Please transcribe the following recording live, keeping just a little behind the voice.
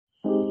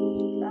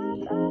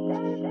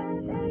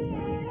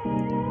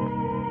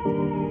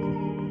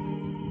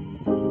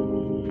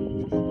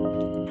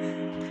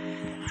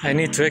I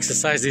need to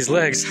exercise these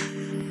legs.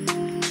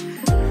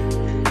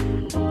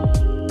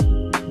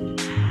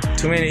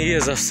 Too many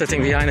years of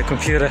sitting behind a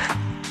computer.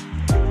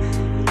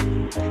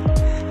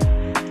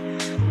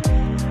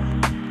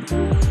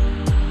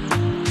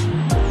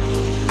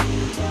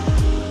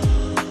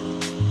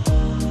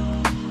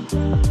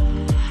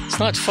 It's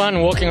not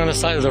fun walking on the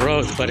side of the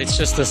road, but it's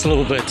just this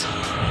little bit.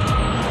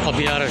 I'll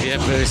be out of here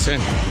very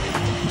soon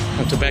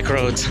onto back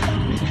roads.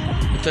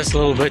 But this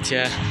little bit,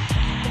 yeah,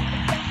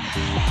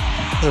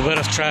 there's a bit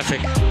of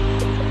traffic.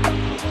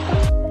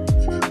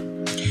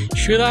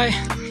 Should I?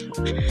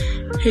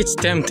 It's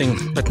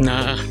tempting, but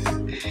nah,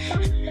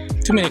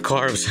 too many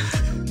carbs.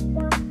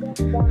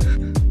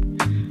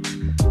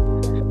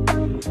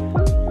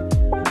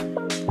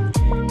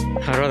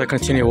 I'd rather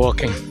continue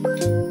walking.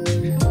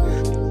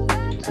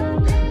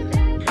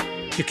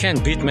 You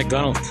can't beat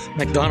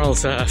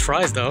McDonald's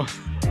fries though.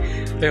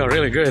 They are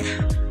really good.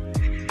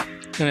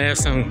 And they have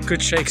some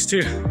good shakes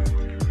too.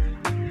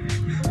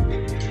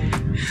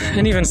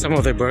 And even some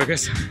of their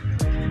burgers.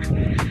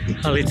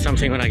 I'll eat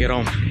something when I get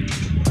home.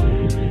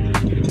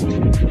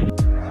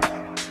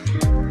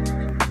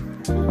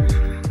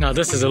 Now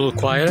this is a little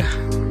quieter.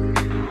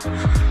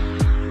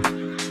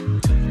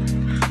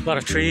 A lot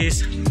of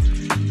trees.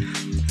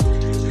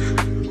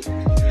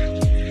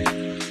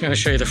 I'm gonna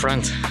show you the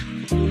front.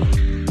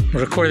 I'm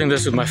recording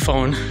this with my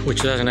phone,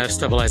 which doesn't have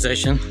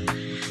stabilization,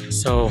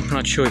 so I'm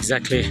not sure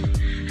exactly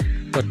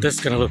what this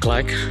is gonna look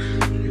like.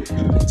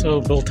 It's a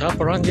little built up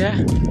around here.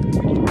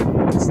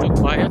 It's still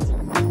quiet.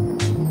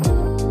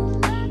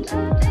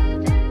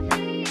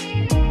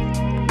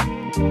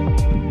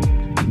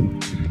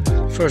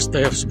 First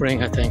day of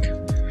spring, I think.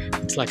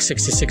 It's like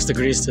 66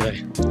 degrees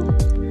today.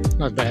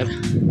 Not bad.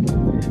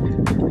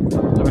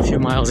 I'm a few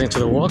miles into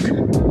the walk,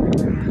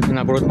 and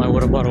I brought my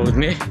water bottle with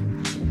me.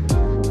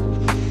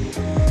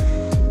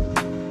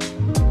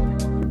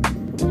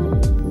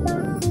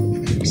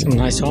 Some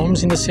nice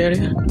homes in this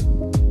area.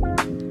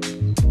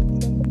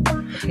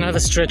 Another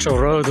stretch of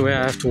road where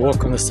I have to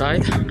walk on the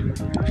side,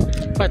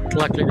 but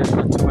luckily there's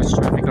not too much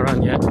traffic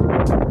around yet,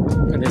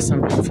 and there's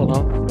some beautiful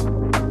homes.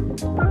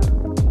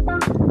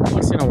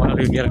 Once in a while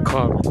you get a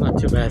car, but not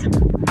too bad.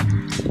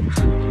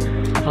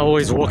 I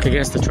always walk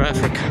against the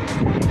traffic.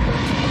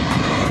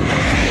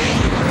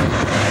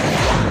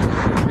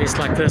 At least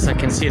like this I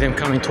can see them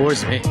coming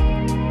towards me.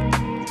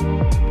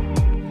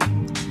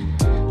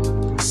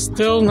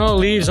 Still no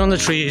leaves on the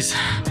trees,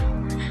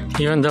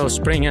 even though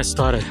spring has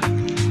started.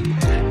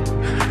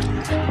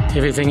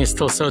 Everything is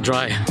still so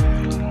dry.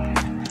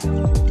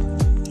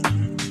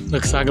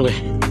 Looks ugly.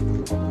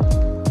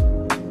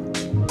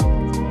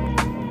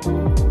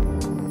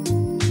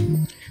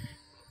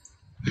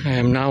 I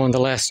am now on the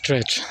last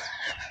stretch.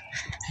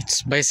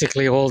 It's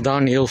basically all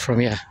downhill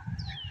from here.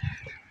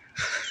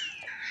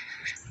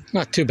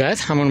 Not too bad,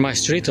 I'm on my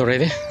street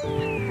already.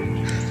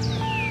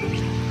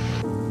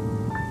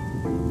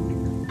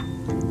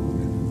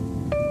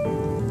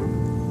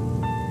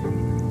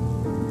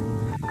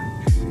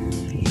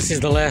 This is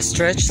the last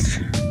stretch.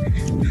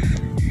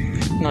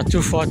 Not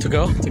too far to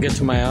go to get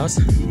to my house.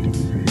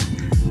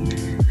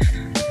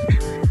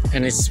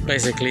 And it's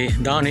basically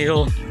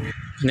downhill,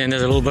 and then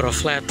there's a little bit of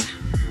flat,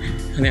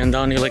 and then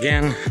downhill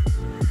again,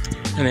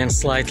 and then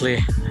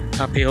slightly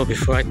uphill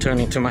before I turn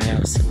into my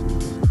house.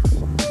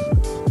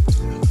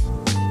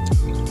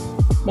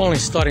 I'm only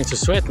starting to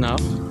sweat now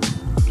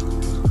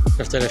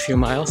after a few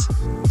miles.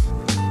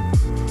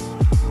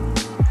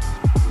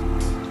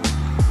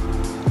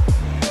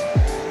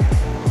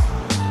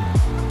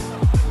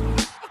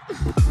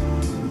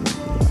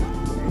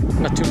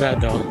 Not too bad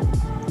though.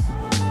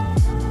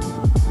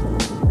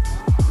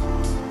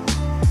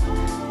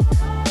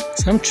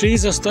 Some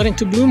trees are starting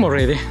to bloom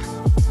already.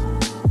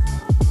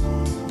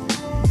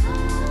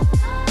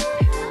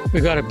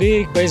 We got a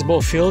big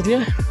baseball field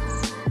here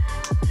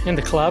and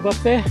the club up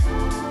there.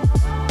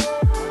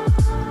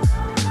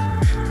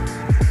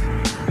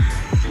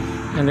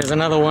 And there's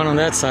another one on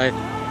that side.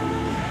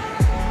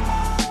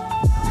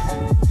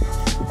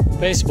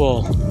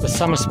 Baseball, the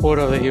summer sport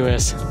of the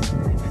US.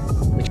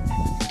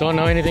 Don't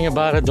know anything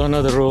about it, don't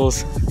know the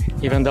rules,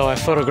 even though I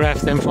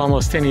photographed them for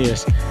almost 10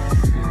 years.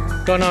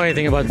 Don't know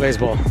anything about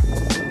baseball.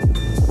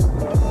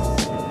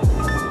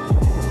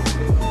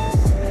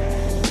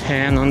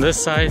 And on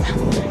this side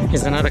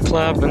is another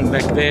club, and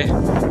back there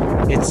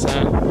it's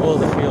all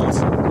the fields,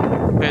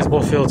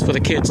 baseball fields for the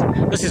kids.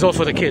 This is all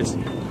for the kids.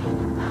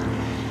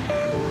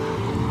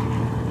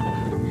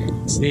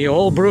 It's the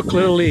Allbrook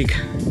Little League,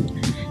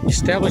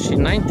 established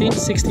in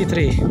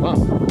 1963. Wow,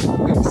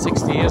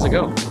 60 years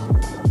ago.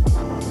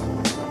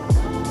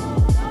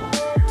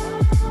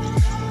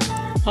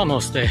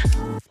 Almost there.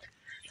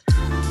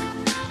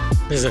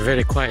 This is a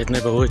very quiet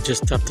neighborhood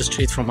just up the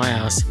street from my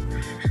house,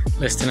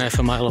 less than half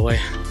a mile away.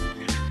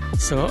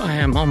 So I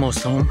am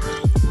almost home.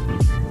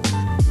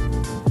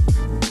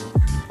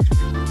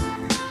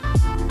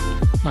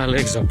 My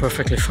legs are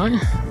perfectly fine.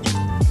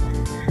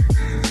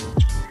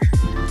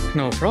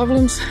 No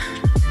problems.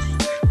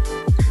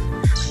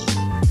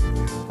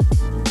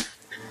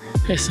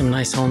 There's some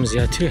nice homes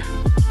here too.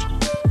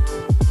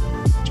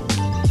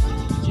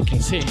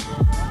 see.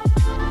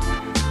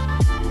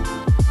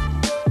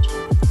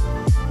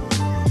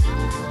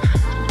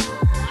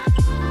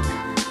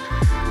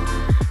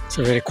 It's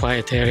a very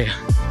quiet area.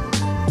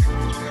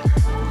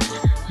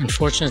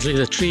 Unfortunately,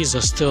 the trees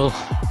are still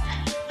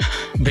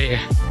bare.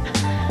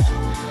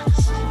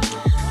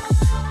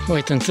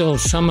 Wait until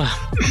summer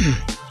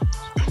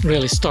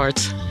really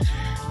starts,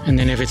 and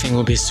then everything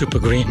will be super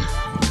green.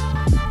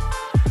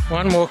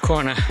 One more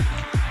corner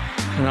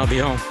and I'll be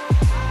home.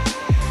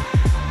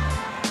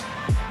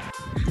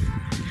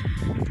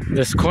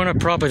 This corner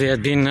property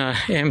had been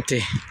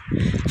empty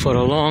for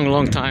a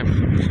long time,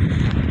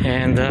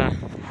 and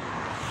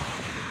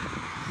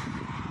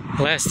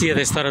last year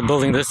they started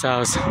building this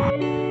house.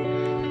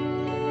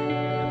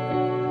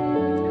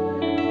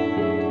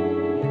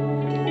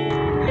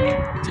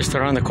 Just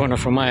around the corner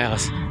from my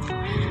house.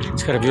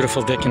 It's got a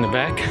beautiful deck in the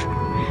back.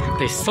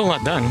 They're still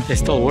not done, they're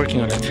still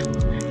working on it.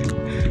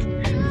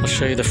 I'll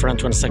show you the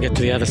front once I get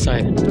to the other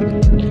side.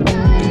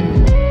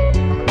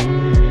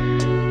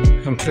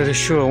 I'm pretty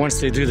sure once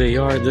they do the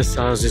yard, this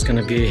house is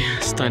gonna be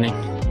stunning.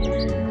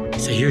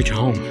 It's a huge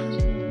home.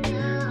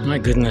 My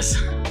goodness.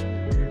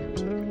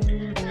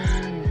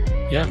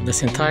 Yeah,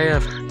 this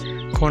entire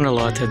corner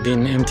lot had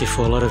been empty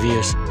for a lot of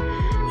years.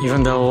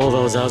 Even though all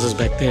those houses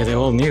back there, they're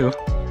all new.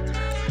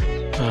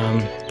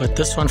 But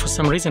this one for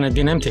some reason had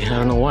been empty. I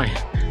don't know why.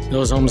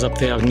 Those homes up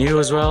there are new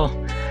as well.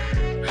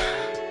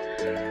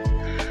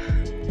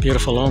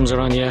 Beautiful homes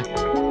around here.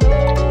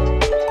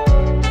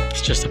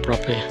 It's just a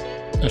property,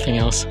 nothing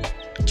else.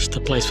 Just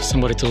a place for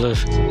somebody to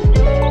live.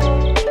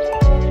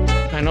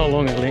 I no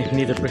longer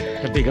need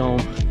a big home.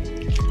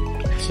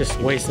 It's just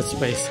wasted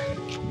space.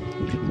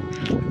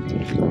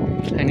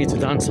 I need to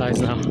downsize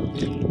now.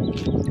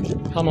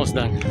 Almost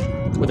done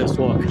with this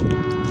walk.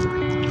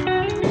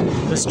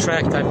 This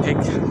tract I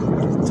picked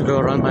to go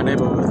around my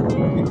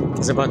neighborhood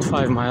is about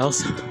 5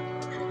 miles.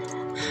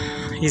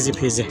 Easy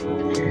peasy.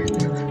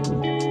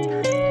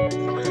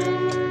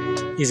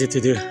 Easy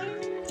to do.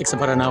 Takes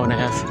about an hour and a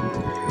half.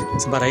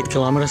 It's about 8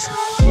 kilometers.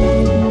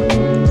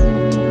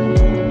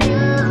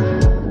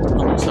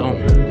 Almost home.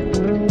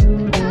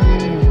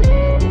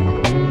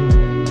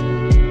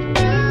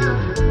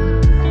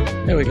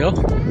 There we go.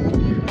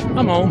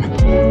 I'm home.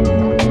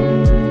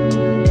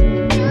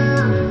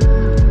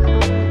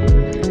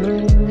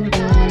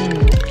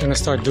 Gonna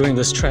start doing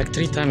this track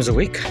 3 times a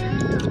week,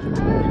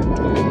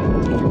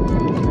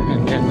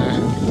 and then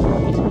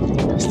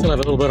still have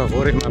a little bit of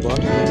water in my blood.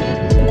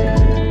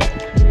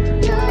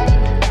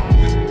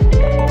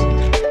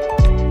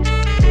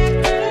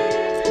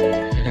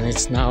 And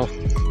it's now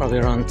probably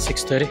around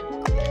 6:30.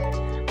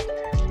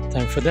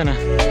 Time for dinner.